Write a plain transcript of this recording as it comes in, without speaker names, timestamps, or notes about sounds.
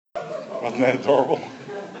Wasn't that adorable?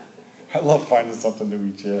 I love finding something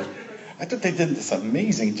new each year. I thought they did this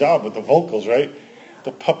amazing job with the vocals, right?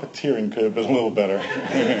 The puppeteering could have been a little better.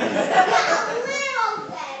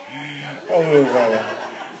 A little better.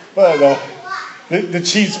 But the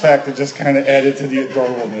cheese factor just kind of added to the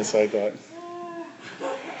adorableness, I thought.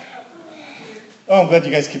 Oh, I'm glad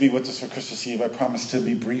you guys could be with us for Christmas Eve. I promise to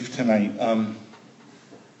be brief tonight.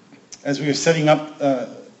 As we were setting up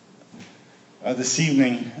this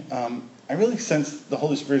evening, I really sensed the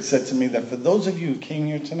Holy Spirit said to me that for those of you who came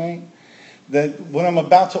here tonight, that what I'm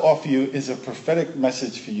about to offer you is a prophetic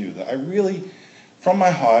message for you. That I really, from my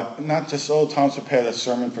heart, not just, Tom's prepared a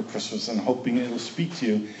sermon for Christmas and hoping it'll speak to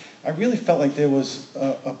you. I really felt like there was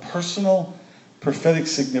a personal prophetic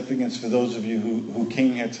significance for those of you who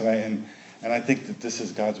came here tonight, and I think that this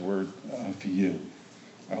is God's word for you.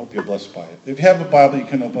 I hope you're blessed by it. If you have a Bible, you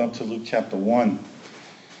can open up to Luke chapter 1.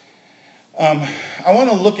 I want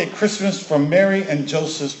to look at Christmas from Mary and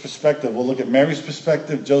Joseph's perspective. We'll look at Mary's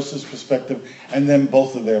perspective, Joseph's perspective, and then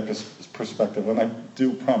both of their perspective. And I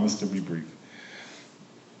do promise to be brief.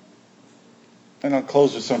 And I'll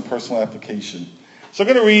close with some personal application. So I'm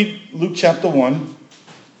going to read Luke chapter 1,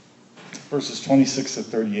 verses 26 to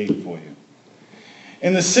 38 for you.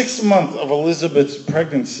 In the 6th month of Elizabeth's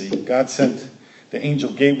pregnancy, God sent the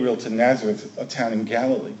angel Gabriel to Nazareth, a town in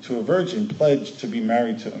Galilee, to a virgin pledged to be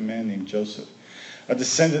married to a man named Joseph, a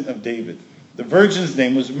descendant of David. The virgin's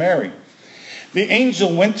name was Mary. The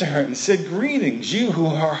angel went to her and said, "Greetings, you who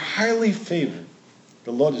are highly favored.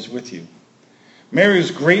 The Lord is with you." Mary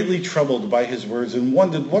was greatly troubled by his words and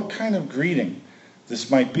wondered what kind of greeting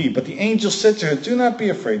this might be. But the angel said to her, "Do not be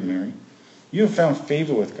afraid, Mary. You have found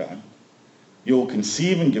favor with God. You will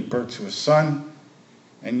conceive and give birth to a son,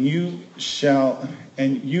 and you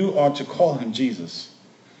are to call him Jesus.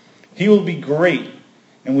 He will be great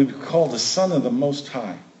and will be called the Son of the Most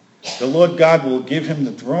High. The Lord God will give him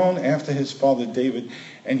the throne after his father David,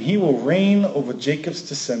 and he will reign over Jacob's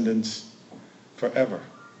descendants forever.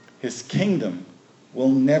 His kingdom will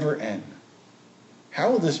never end."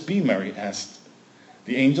 "How will this be?" Mary asked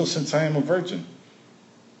the angel, "since I am a virgin?"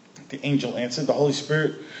 The angel answered, "The Holy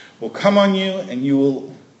Spirit will come on you,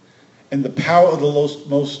 and the power of the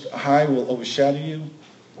Most High will overshadow you.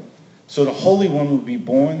 So the Holy One will be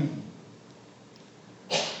born,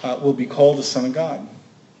 will be called the Son of God.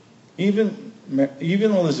 Even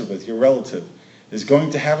Elizabeth, your relative, is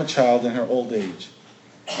going to have a child in her old age.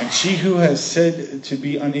 And she who has said to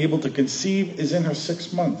be unable to conceive is in her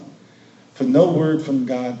 6th month. For no word from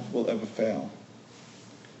God will ever fail."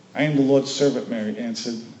 "I am the Lord's servant," Mary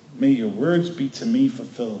answered. "May your words be to me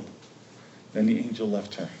fulfilled." Then the angel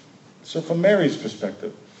left her. So from Mary's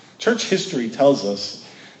perspective, church history tells us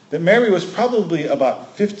that Mary was probably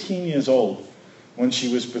about 15 years old when she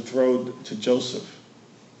was betrothed to Joseph.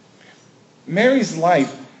 Mary's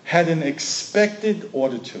life had an expected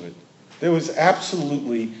order to it. There was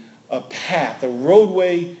absolutely a path, a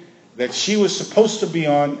roadway that she was supposed to be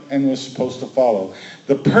on and was supposed to follow.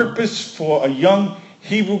 The purpose for a young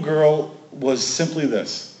Hebrew girl was simply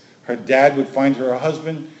this. Her dad would find her a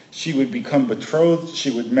husband. She would become betrothed. She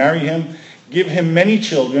would marry him, give him many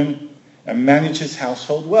children, and manage his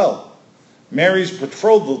household well. Mary's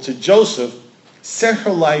betrothal to Joseph set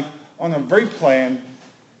her life on a very planned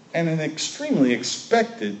and an extremely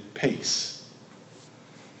expected pace.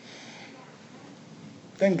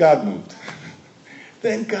 Then God moved.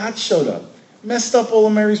 Then God showed up, messed up all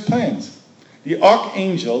of Mary's plans. The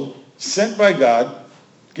archangel sent by God,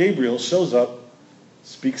 Gabriel, shows up,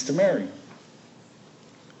 speaks to Mary.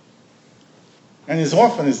 And as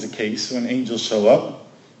often is the case when angels show up,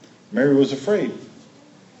 Mary was afraid.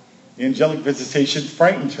 The angelic visitation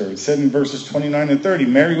frightened her. It said in verses 29 and 30,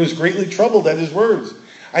 Mary was greatly troubled at his words.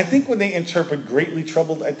 I think when they interpret greatly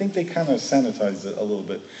troubled, I think they kind of sanitize it a little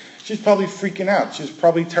bit. She's probably freaking out. She's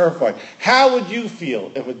probably terrified. How would you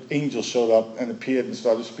feel if an angel showed up and appeared and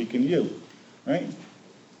started speaking to you? Right?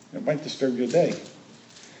 It might disturb your day.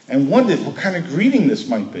 And wondered what kind of greeting this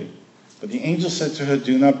might be. But the angel said to her,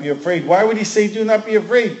 "Do not be afraid." Why would he say, "Do not be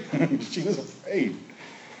afraid"? She was afraid.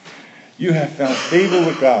 "You have found favor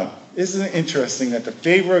with God." Isn't it interesting that the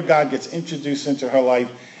favor of God gets introduced into her life,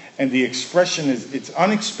 and the expression is, it's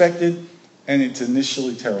unexpected and it's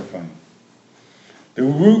initially terrifying. The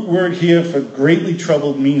root word here for greatly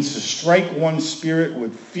troubled means to strike one's spirit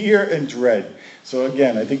with fear and dread. So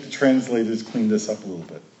again, I think the translators cleaned this up a little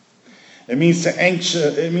bit. It means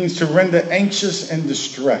to render anxious and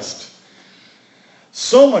distressed.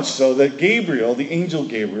 So much so that Gabriel, the angel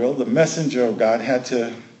Gabriel, the messenger of God, had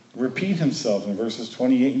to repeat himself in verses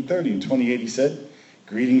 28 and 30. In 28 he said,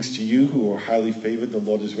 "Greetings to you who are highly favored, the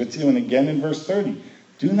Lord is with you." And again in verse 30,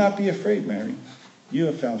 Do not be afraid, Mary. You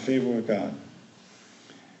have found favor with God.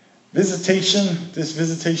 This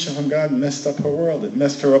visitation from God messed up her world. It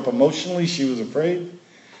messed her up emotionally. She was afraid.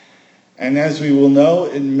 And as we will know,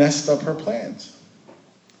 it messed up her plans.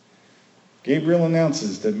 Gabriel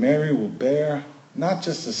announces that Mary will bear not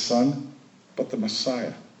just a son, but the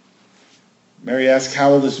Messiah. Mary asks,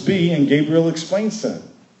 how will this be? And Gabriel explains to her.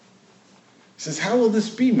 He says, how will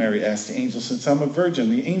this be, Mary asked the angel, since I'm a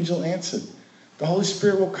virgin? The angel answered, the Holy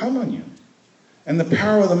Spirit will come on you, and the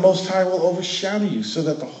power of the Most High will overshadow you, so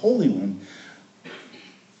that the Holy One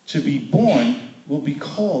to be born will be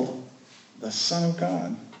called the Son of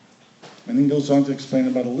God. And then goes on to explain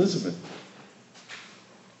about Elizabeth.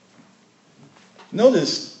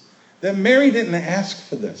 Notice that Mary didn't ask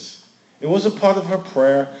for this. It was a part of her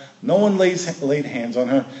prayer. No one laid hands on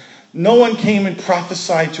her. No one came and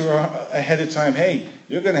prophesied to her ahead of time, hey,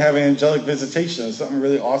 you're going to have an angelic visitation. Something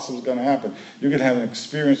really awesome is going to happen. You're going to have an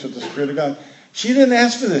experience with the Spirit of God. She didn't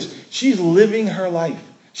ask for this. She's living her life.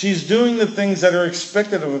 She's doing the things that are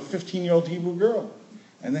expected of a 15-year-old Hebrew girl.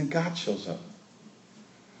 And then God shows up.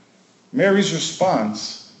 Mary's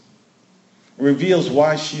response reveals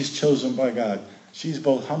why she's chosen by God. She's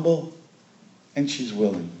both humble and she's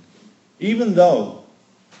willing. Even though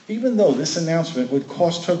this announcement would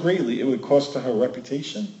cost her greatly, it would cost her her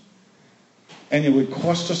reputation, and it would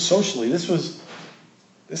cost her socially. This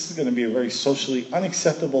is going to be a very socially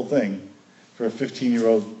unacceptable thing for a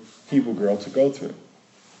 15-year-old Hebrew girl to go through.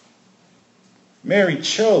 Mary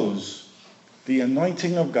chose the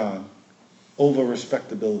anointing of God over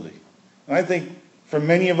respectability. And I think for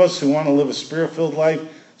many of us who want to live a spirit-filled life,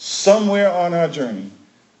 somewhere on our journey,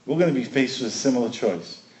 we're going to be faced with a similar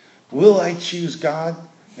choice. Will I choose God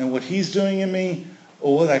and what He's doing in me,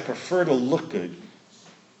 or would I prefer to look good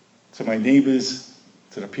to my neighbors,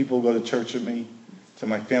 to the people who go to church with me, to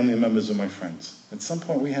my family members and my friends? At some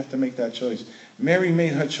point, we have to make that choice. Mary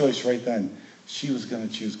made her choice right then. She was going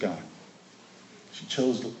to choose God. She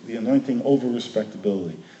chose the anointing over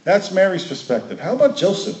respectability. That's Mary's perspective. How about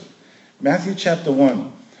Joseph? Matthew chapter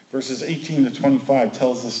 1, verses 18 to 25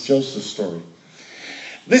 tells us Joseph's story.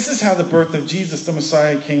 This is how the birth of Jesus the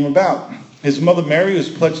Messiah came about. His mother Mary was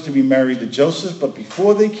pledged to be married to Joseph, but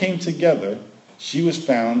before they came together, she was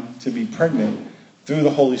found to be pregnant through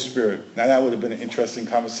the Holy Spirit. Now that would have been an interesting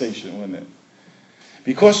conversation, wouldn't it?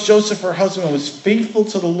 Because Joseph, her husband, was faithful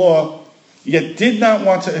to the law, yet did not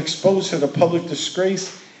want to expose her to public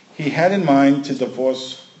disgrace, he had in mind to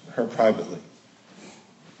divorce her privately.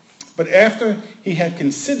 But after he had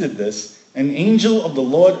considered this, an angel of the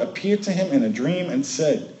Lord appeared to him in a dream and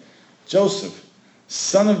said, Joseph,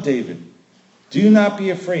 son of David, do not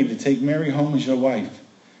be afraid to take Mary home as your wife,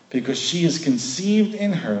 because she is conceived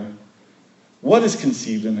in her. What is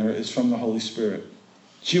conceived in her is from the Holy Spirit.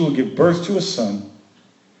 She will give birth to a son,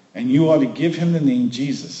 and you are to give him the name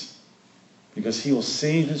Jesus, because he will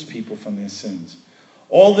save his people from their sins.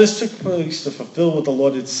 All this took place to fulfill what the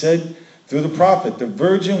Lord had said through the prophet. The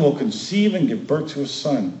virgin will conceive and give birth to a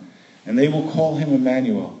son, and they will call him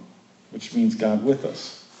Emmanuel, which means God with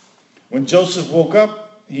us. When Joseph woke up,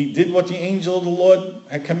 he did what the angel of the Lord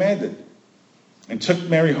had commanded and took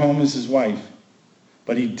Mary home as his wife.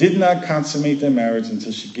 But he did not consummate their marriage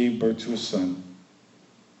until she gave birth to a son,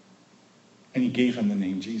 and he gave him the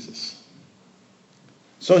name Jesus.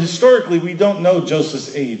 So historically, we don't know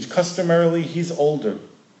Joseph's age. Customarily, he's older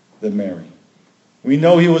than Mary. We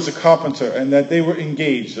know he was a carpenter and that they were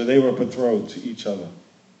engaged or they were betrothed to each other.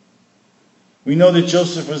 We know that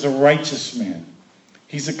Joseph was a righteous man.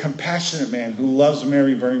 He's a compassionate man who loves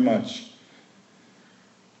Mary very much.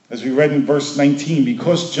 As we read in verse 19,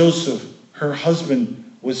 because Joseph, her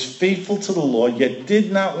husband, was faithful to the law, yet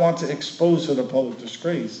did not want to expose her to public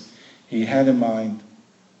disgrace, he had in mind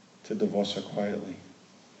to divorce her quietly.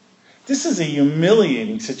 This is a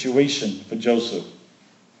humiliating situation for Joseph.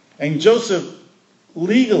 And Joseph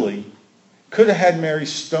legally could have had Mary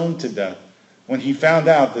stoned to death when he found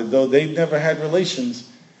out that though they'd never had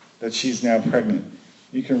relations, that she's now pregnant.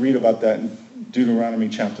 You can read about that in Deuteronomy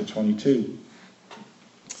chapter 22.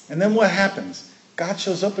 And then what happens? God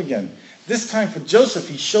shows up again. This time for Joseph,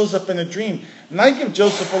 he shows up in a dream. And I give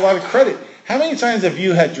Joseph a lot of credit. How many times have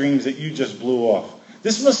you had dreams that you just blew off?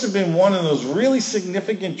 This must have been one of those really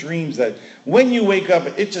significant dreams that when you wake up,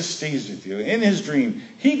 it just stays with you. In his dream,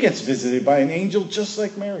 he gets visited by an angel just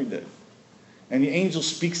like Mary did. And the angel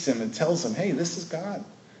speaks to him and tells him, hey, this is God.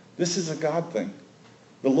 This is a God thing.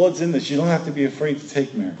 The Lord's in this. You don't have to be afraid to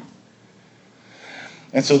take Mary.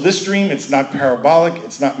 And so this dream, it's not parabolic,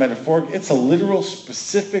 it's not metaphoric. It's a literal,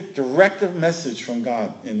 specific, directive message from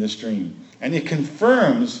God in this dream. And it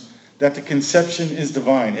confirms that the conception is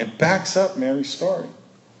divine. It backs up Mary's story.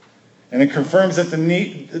 And it confirms that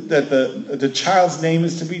the child's name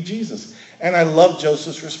is to be Jesus. And I love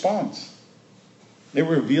Joseph's response. It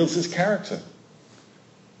reveals his character.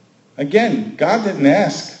 Again, God didn't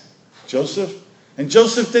ask Joseph, and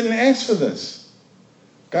Joseph didn't ask for this.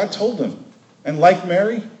 God told him. And like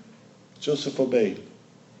Mary, Joseph obeyed.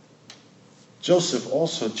 Joseph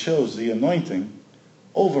also chose the anointing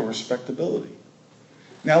over respectability.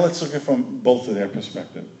 Now let's look at it from both of their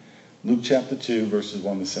perspective. Luke chapter 2, verses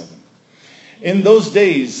 1 to 7. In those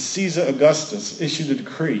days, Caesar Augustus issued a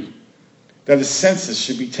decree that a census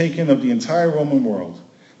should be taken of the entire Roman world.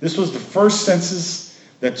 This was the first census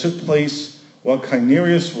that took place while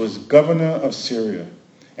Quirinius was governor of Syria.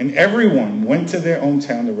 And everyone went to their own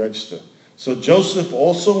town to register. So Joseph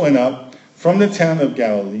also went up from the town of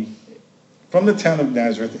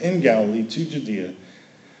Nazareth in Galilee to Judea,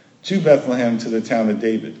 to Bethlehem, to the town of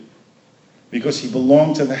David, because he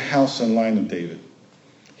belonged to the house and line of David.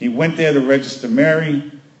 He went there to register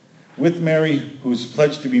with Mary, who was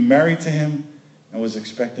pledged to be married to him and was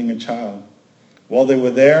expecting a child. While they were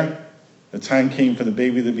there, the time came for the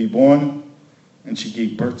baby to be born, and she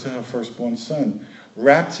gave birth to her firstborn son,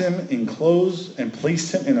 wrapped him in clothes, and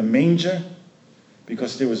placed him in a manger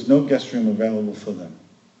because there was no guest room available for them.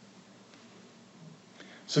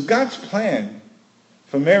 So God's plan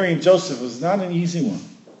for Mary and Joseph was not an easy one.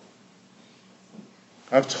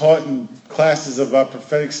 I've taught in classes about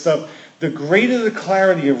prophetic stuff. The greater the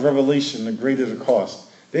clarity of revelation, the greater the cost.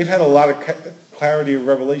 They've had a lot of clarity of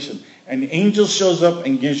revelation. An angel shows up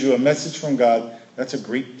and gives you a message from God. That's a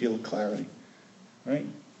great deal of clarity, right?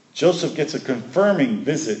 Joseph gets a confirming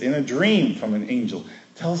visit in a dream from an angel.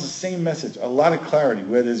 Tells the same message. A lot of clarity.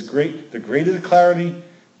 Where there's the greater the clarity,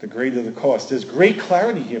 the greater the cost. There's great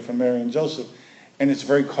clarity here for Mary and Joseph, and it's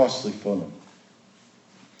very costly for them.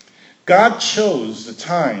 God chose the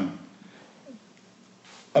time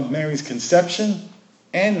of Mary's conception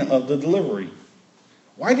and of the delivery.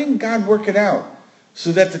 Why didn't God work it out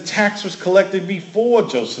so that the tax was collected before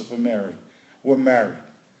Joseph and Mary were married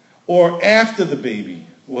or after the baby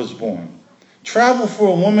was born? Travel for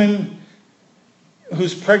a woman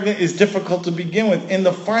who's pregnant is difficult to begin with. In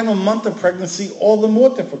the final month of pregnancy, all the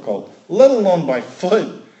more difficult, let alone by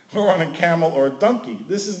foot or on a camel or a donkey.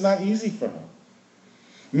 This is not easy for her.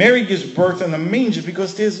 Mary gives birth in a manger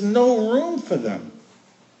because there's no room for them.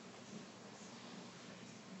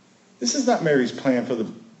 This is not Mary's plan for the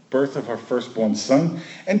birth of her firstborn son.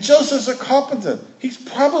 And Joseph's a carpenter. He's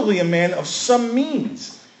probably a man of some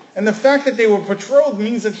means. And the fact that they were betrothed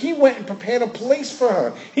means that he went and prepared a place for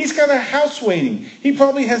her. He's got a house waiting. He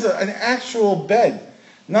probably has an actual bed,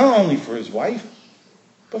 not only for his wife,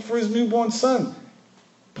 but for his newborn son.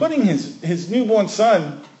 Putting his newborn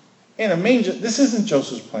son in a manger, this isn't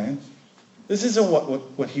Joseph's plan. This isn't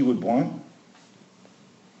what he would want.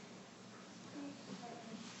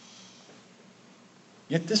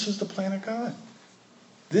 Yet this was the plan of God.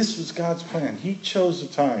 This was God's plan. He chose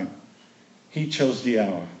the time. He chose the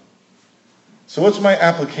hour. So what's my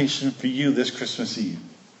application for you this Christmas Eve?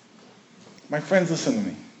 My friends, listen to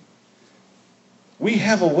me. We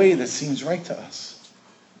have a way that seems right to us.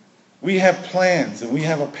 We have plans and we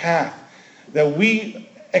have a path that we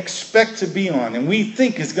expect to be on and we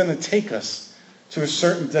think is going to take us to a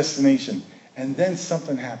certain destination. And then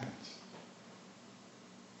something happens.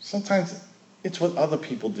 Sometimes it's what other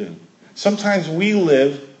people do. Sometimes we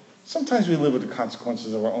live with the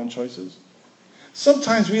consequences of our own choices.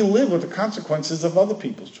 Sometimes we live with the consequences of other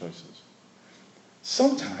people's choices.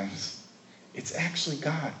 Sometimes it's actually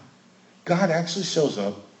God. God actually shows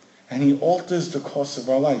up and he alters the course of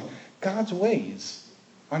our life. God's ways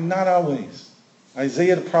are not our ways.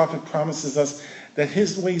 Isaiah the prophet promises us that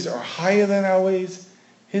his ways are higher than our ways.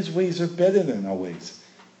 His ways are better than our ways.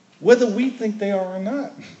 Whether we think they are or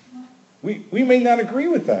not. We may not agree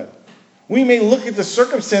with that. We may look at the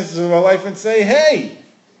circumstances of our life and say, hey,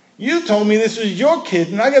 you told me this was your kid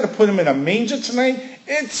and I got to put him in a manger tonight.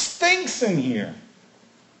 It stinks in here.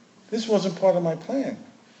 This wasn't part of my plan.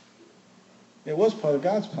 It was part of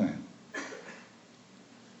God's plan.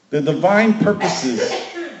 The divine purposes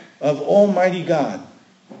of Almighty God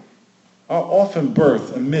are often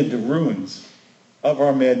birthed amid the ruins of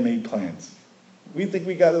our man-made plans. We think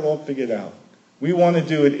we got it all figured out. We want to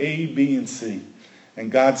do it A, B, and C.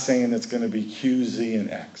 And God's saying it's going to be Q, Z, and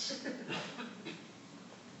X.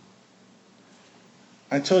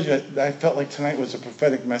 I told you I felt like tonight was a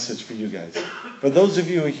prophetic message for you guys. For those of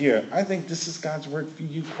you who are here, I think this is God's word for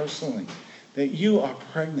you personally. That you are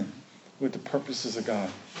pregnant with the purposes of God.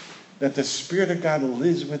 That the Spirit of God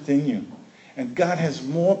lives within you. And God has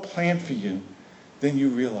more planned for you than you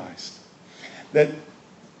realized. That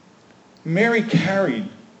Mary carried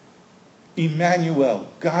Emmanuel,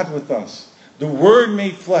 God with us. The Word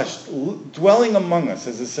made flesh, dwelling among us,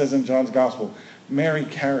 as it says in John's Gospel. Mary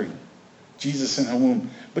carried Jesus in her womb.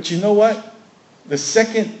 But you know what? The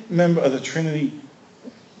second member of the Trinity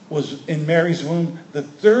was in Mary's womb. The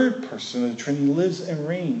third person of the Trinity lives and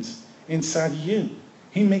reigns inside you.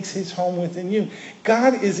 He makes his home within you.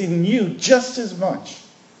 God is in you just as much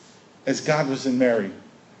as God was in Mary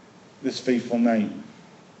this fateful night.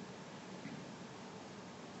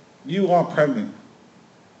 You are pregnant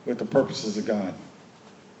with the purposes of God.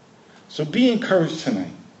 So be encouraged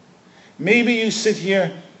tonight. Maybe you sit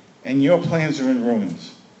here and your plans are in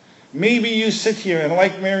ruins. Maybe you sit here and,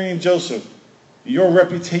 like Mary and Joseph, your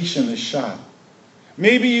reputation is shot.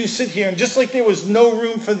 Maybe you sit here and just like there was no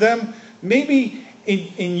room for them, maybe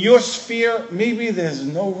in your sphere, maybe there's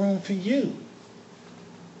no room for you.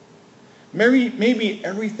 Maybe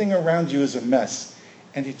everything around you is a mess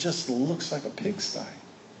and it just looks like a pigsty.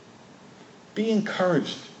 Be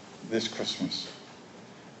encouraged this Christmas.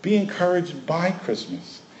 Be encouraged by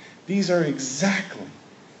Christmas. These are exactly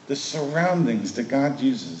the surroundings that God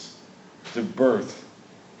uses to birth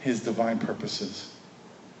his divine purposes.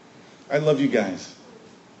 I love you guys.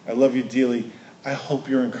 I love you dearly. I hope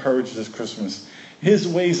you're encouraged this Christmas. His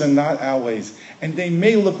ways are not our ways. And they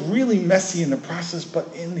may look really messy in the process,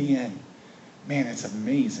 but in the end, man, it's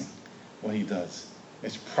amazing what he does.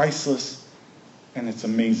 It's priceless, and it's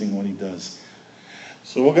amazing what he does.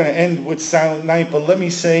 So we're going to end with Silent Night, but let me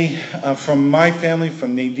say from my family,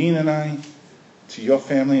 from Nadine and I, to your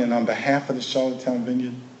family, and on behalf of the Charlottetown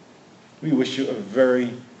Vineyard, we wish you a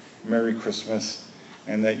very Merry Christmas,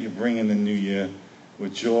 and that you bring in the new year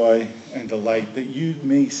with joy and delight, that you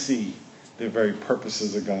may see the very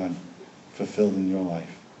purposes of God fulfilled in your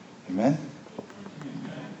life. Amen?